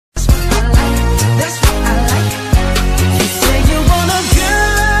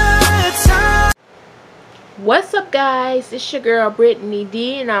What's up, guys? It's your girl Brittany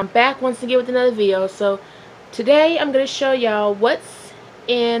D, and I'm back once again with another video. So today I'm going to show y'all what's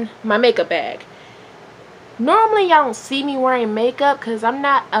in my makeup bag. Normally y'all don't see me wearing makeup because I'm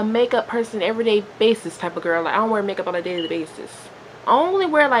not a makeup person everyday basis type of girl. Like, I don't wear makeup on a daily basis. I only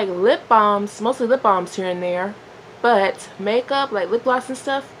wear like lip balms, mostly lip balms here and there, but makeup like lip gloss and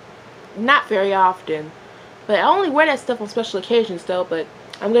stuff, not very often. But I only wear that stuff on special occasions though. But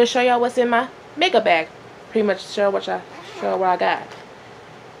I'm going to show y'all what's in my makeup bag. Pretty much show what I got.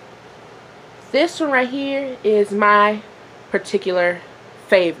 This one right here is my particular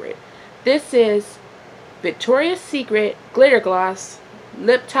favorite. This is Victoria's Secret Glitter Gloss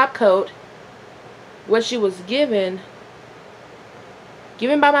Lip Top Coat. What she was given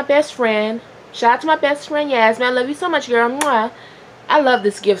by my best friend. Shout out to my best friend Yasmin. I love you so much, girl. Mwah. I love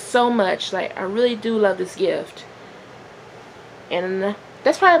this gift so much. Like, I really do love this gift. And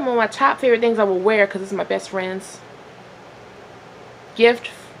that's probably one of my top favorite things I will wear because it's my best friend's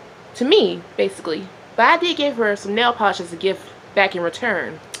gift to me, basically. But I did give her some nail polish as a gift back in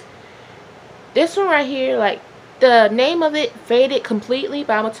return. This one right here, like, the name of it faded completely,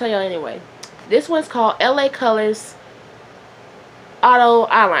 but I'm going to tell y'all anyway. This one's called LA Colors Auto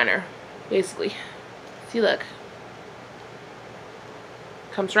Eyeliner, basically. See, look.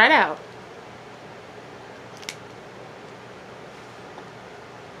 Comes right out.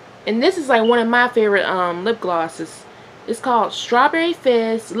 And this is like one of my favorite lip glosses. It's called Strawberry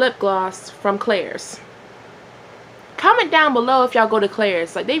Fizz Lip Gloss from Claire's. Comment down below if y'all go to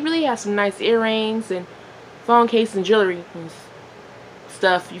Claire's. Like, they really have some nice earrings and phone case and jewelry and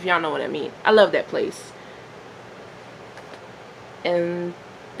stuff, if y'all know what I mean. I love that place. And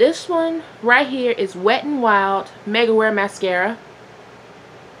this one right here is Wet n Wild Mega Wear Mascara.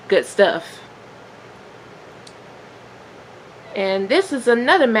 Good stuff. And this is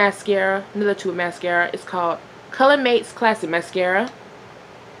another mascara, another tube mascara. It's called Color Mates Classic Mascara.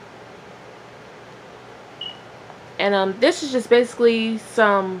 And this is just basically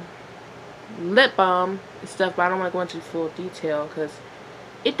some lip balm and stuff, but I don't want to go into full detail because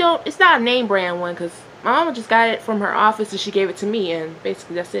it's not a name brand one, because my mama just got it from her office and she gave it to me, and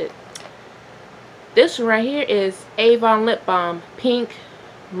basically that's it. This one right here is Avon Lip Balm Pink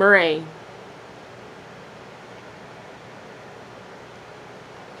Meringue.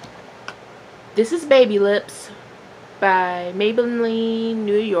 This is Baby Lips by Maybelline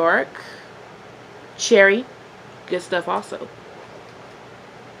New York. Cherry. Good stuff also.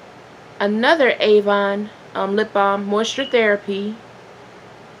 Another Avon Lip Balm Moisture Therapy.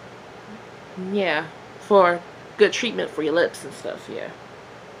 Yeah, for good treatment for your lips and stuff, yeah.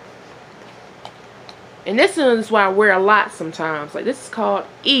 And this one is what I wear a lot sometimes. Like, this is called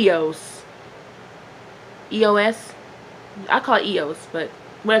EOS. EOS? I call it EOS, but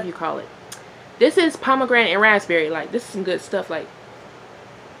whatever you call it. This is pomegranate and raspberry. Like, this is some good stuff. Like,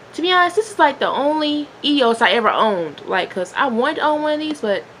 to be honest, this is like the only EOS I ever owned. Like, because I wanted to own one of these,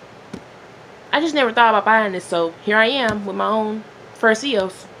 but I just never thought about buying this. So here I am with my own first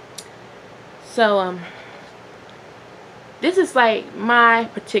EOS. So this is like my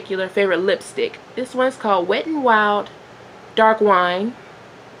particular favorite lipstick. This one's called Wet n Wild Dark Wine.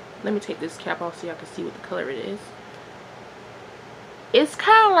 Let me take this cap off so y'all can see what the color it is. It's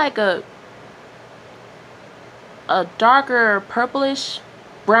kind of like a darker purplish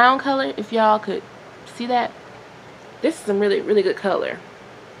brown color, if y'all could see that. This is some really good color,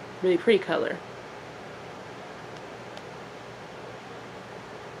 really pretty color.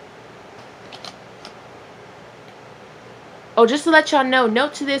 Oh, just to let y'all know,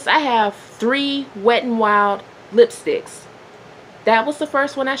 note to this, I have 3 Wet n Wild lipsticks. That was the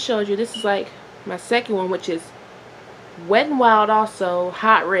first one I showed you. This is like my second one, which is Wet n Wild also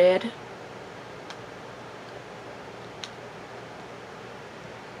Hot Red.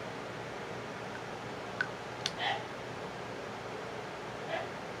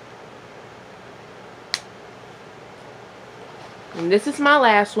 And this is my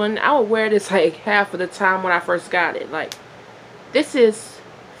last one. I would wear this like half of the time when I first got it. Like, this is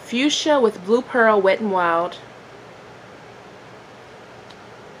Fuchsia with Blue Pearl Wet n Wild.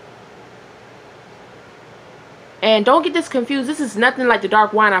 And don't get this confused. This is nothing like the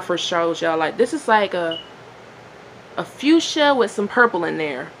dark wine I first showed y'all. Like, this is like a fuchsia with some purple in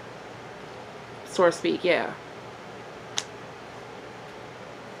there, so to speak. Yeah.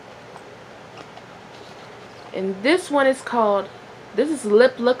 And this one is called, this is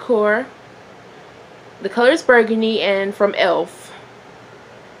Lip Liqueur. The color is burgundy and from e.l.f.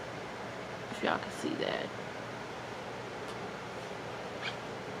 If y'all can see that.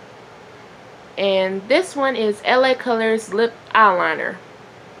 And this one is LA Colors Lip Eyeliner.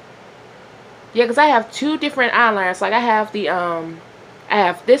 Yeah, because I have two different eyeliners. Like I have the I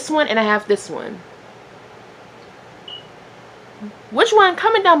have this one and I have this one. Which one?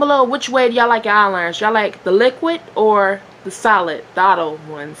 Comment down below which way do y'all like your eyeliners. Y'all like the liquid or the solid, the auto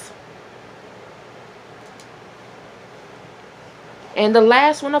ones. And the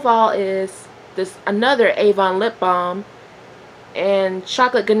last one of all is this another Avon lip balm and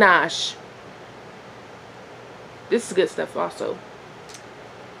chocolate ganache. This is good stuff also.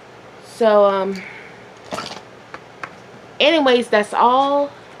 So anyways, that's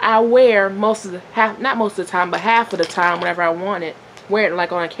all I wear most of the not most of the time, but half of the time whenever I want it. Wear it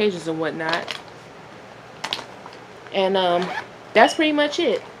like on occasions and whatnot. And that's pretty much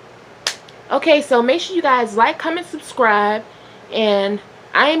it. Okay, so make sure you guys like, comment, subscribe, and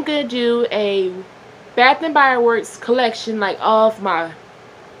I am gonna do a Bath and Body Works collection, like of my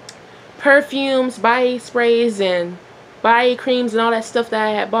perfumes, body sprays, and body creams and all that stuff that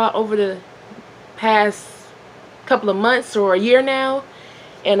I had bought over the past couple of months or a year now.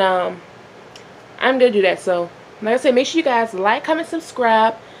 And I'm gonna do that. So like I said, make sure you guys like, comment,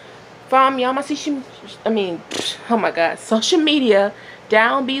 subscribe, follow me on my social media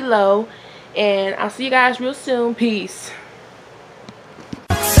down below, and I'll see you guys real soon. Peace.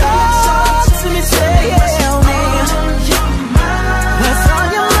 Talk to me, say